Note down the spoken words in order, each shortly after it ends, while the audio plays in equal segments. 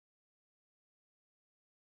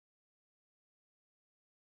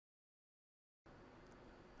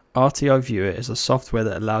RTI Viewer is a software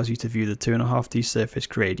that allows you to view the 2.5D surface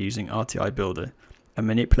created using RTI Builder and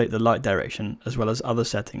manipulate the light direction as well as other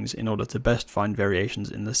settings in order to best find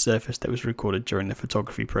variations in the surface that was recorded during the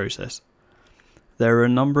photography process. There are a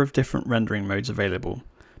number of different rendering modes available,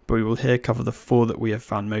 but we will here cover the 4 that we have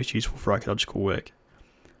found most useful for archaeological work.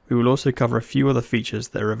 We will also cover a few other features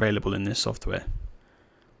that are available in this software.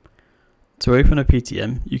 To open a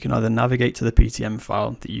PTM, you can either navigate to the PTM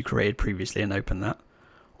file that you created previously and open that,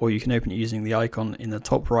 or you can open it using the icon in the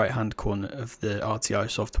top right hand corner of the RTI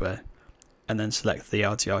software, and then select the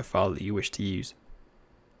RTI file that you wish to use.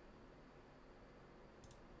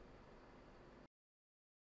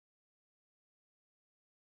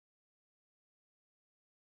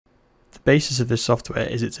 The basis of this software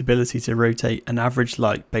is its ability to rotate an average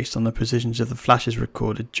light based on the positions of the flashes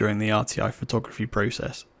recorded during the RTI photography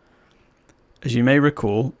process. As you may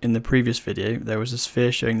recall, in the previous video there was a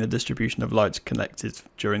sphere showing the distribution of lights collected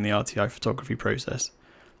during the RTI photography process.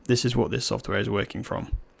 This is what this software is working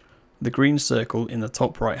from. The green circle in the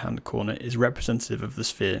top right hand corner is representative of the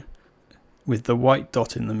sphere, with the white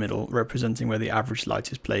dot in the middle representing where the average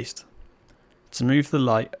light is placed. To move the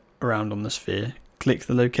light around on the sphere, click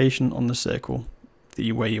the location on the circle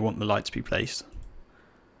where you want the light to be placed.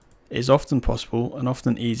 It is often possible and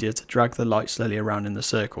often easier to drag the light slowly around in the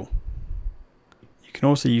circle. You can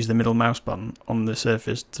also use the middle mouse button on the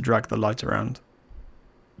surface to drag the light around.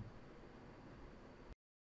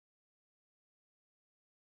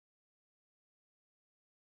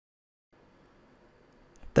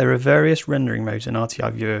 There are various rendering modes in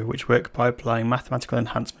RTI Viewer which work by applying mathematical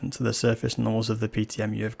enhancement to the surface normals of the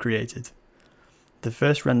PTM you have created. The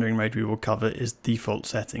first rendering mode we will cover is Default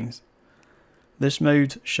Settings. This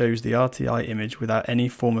mode shows the RTI image without any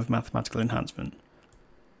form of mathematical enhancement.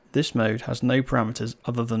 This mode has no parameters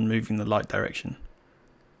other than moving the light direction.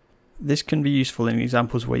 This can be useful in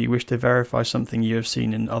examples where you wish to verify something you have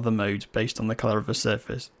seen in other modes based on the colour of a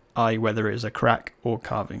surface, i.e. whether it is a crack or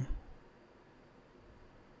carving.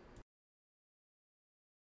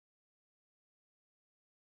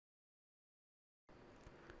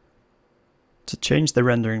 To change the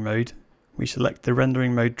rendering mode, we select the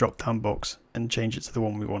rendering mode drop-down box and change it to the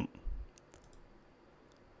one we want.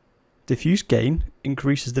 Diffuse Gain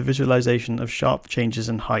increases the visualization of sharp changes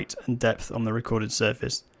in height and depth on the recorded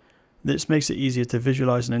surface. This makes it easier to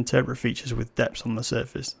visualize and interpret features with depths on the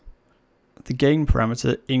surface. The gain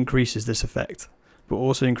parameter increases this effect, but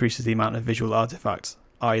also increases the amount of visual artifacts,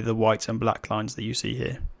 i.e. the white and black lines that you see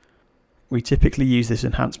here. We typically use this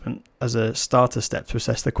enhancement as a starter step to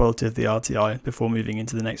assess the quality of the RTI before moving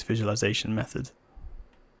into the next visualization method.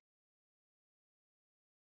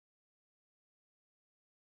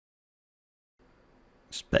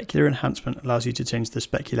 Specular Enhancement allows you to change the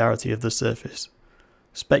specularity of the surface.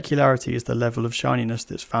 Specularity is the level of shininess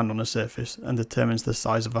that's found on a surface and determines the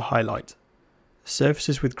size of a highlight.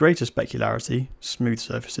 Surfaces with greater specularity, smooth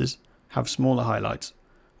surfaces, have smaller highlights,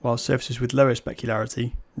 while surfaces with lower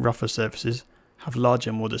specularity, rougher surfaces, have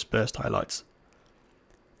larger, more dispersed highlights.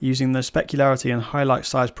 Using the specularity and highlight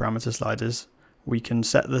size parameter sliders, we can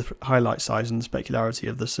set the highlight size and the specularity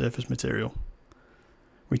of the surface material.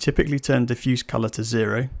 We typically turn diffuse colour to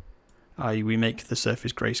 0, i.e. we make the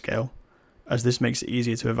surface grayscale, as this makes it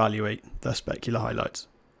easier to evaluate the specular highlights.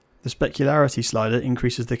 The specularity slider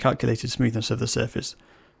increases the calculated smoothness of the surface,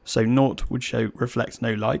 so 0 would show reflect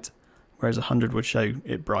no light, whereas 100 would show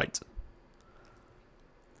it bright.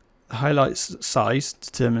 The highlight size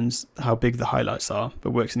determines how big the highlights are,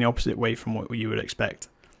 but works in the opposite way from what you would expect.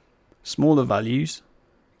 Smaller values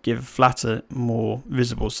give a flatter, more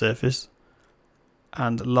visible surface,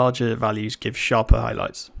 and larger values give sharper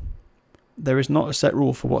highlights. There is not a set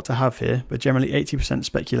rule for what to have here, but generally 80%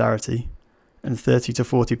 specularity and 30 to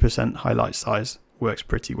 40% highlight size works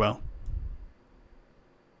pretty well.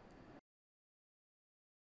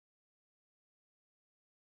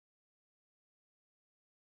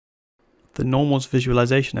 The Normals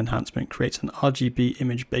Visualization enhancement creates an RGB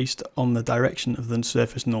image based on the direction of the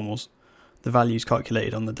surface normals, the values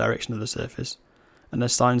calculated on the direction of the surface, and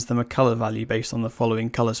assigns them a colour value based on the following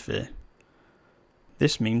colour sphere.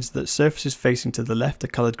 This means that surfaces facing to the left are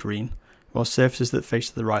coloured green, while surfaces that face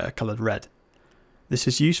to the right are coloured red. This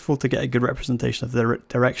is useful to get a good representation of the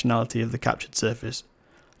directionality of the captured surface.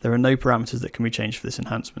 There are no parameters that can be changed for this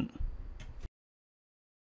enhancement.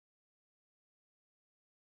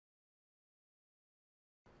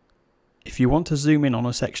 If you want to zoom in on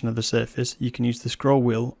a section of the surface, you can use the scroll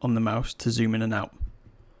wheel on the mouse to zoom in and out.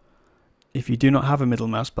 If you do not have a middle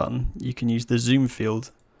mouse button, you can use the zoom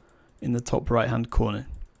field in the top right hand corner.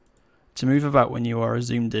 To move about when you are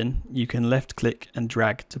zoomed in, you can left click and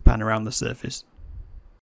drag to pan around the surface.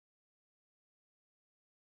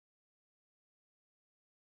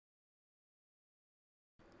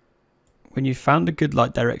 When you've found a good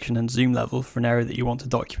light direction and zoom level for an area that you want to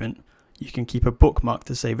document, you can keep a bookmark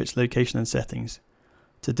to save its location and settings.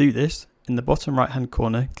 To do this, in the bottom right hand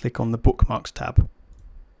corner, click on the Bookmarks tab.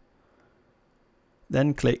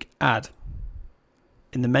 Then click Add.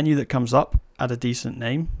 In the menu that comes up, add a decent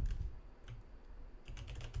name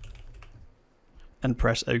and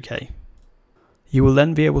press OK. You will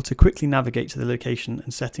then be able to quickly navigate to the location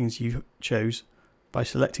and settings you chose by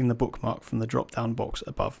selecting the bookmark from the drop-down box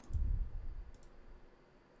above.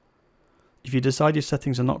 If you decide your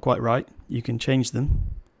settings are not quite right, you can change them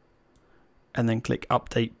and then click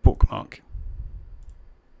Update Bookmark.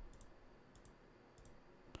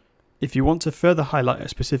 If you want to further highlight a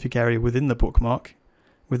specific area within the bookmark,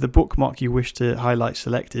 with the bookmark you wish to highlight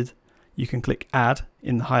selected, you can click Add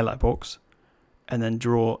in the highlight box and then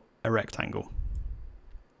draw a rectangle.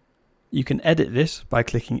 You can edit this by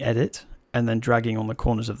clicking Edit and then dragging on the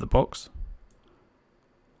corners of the box,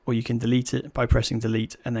 or you can delete it by pressing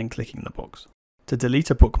Delete and then clicking the box. To delete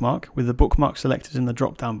a bookmark, with the bookmark selected in the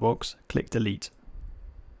drop-down box, click Delete.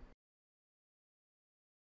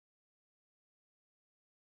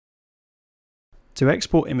 To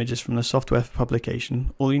export images from the software for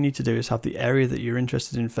publication, all you need to do is have the area that you're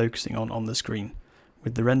interested in focusing on the screen,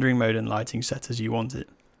 with the rendering mode and lighting set as you want it.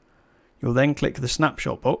 You'll then click the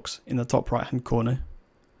Snapshot box in the top right hand corner,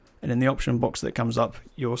 and in the option box that comes up,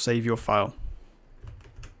 you'll save your file.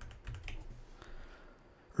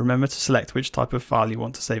 Remember to select which type of file you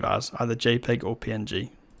want to save as, either JPEG or PNG.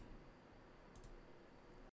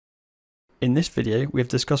 In this video, we have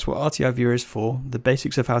discussed what RTI Viewer is for, the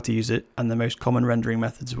basics of how to use it, and the most common rendering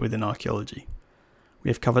methods within archaeology. We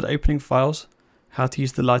have covered opening files, how to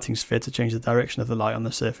use the lighting sphere to change the direction of the light on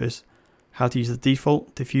the surface, how to use the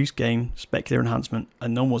default, Diffuse Gain, Specular Enhancement,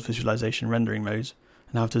 and normal Visualisation rendering modes,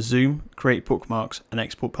 and how to zoom, create bookmarks, and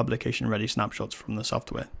export publication-ready snapshots from the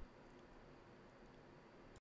software.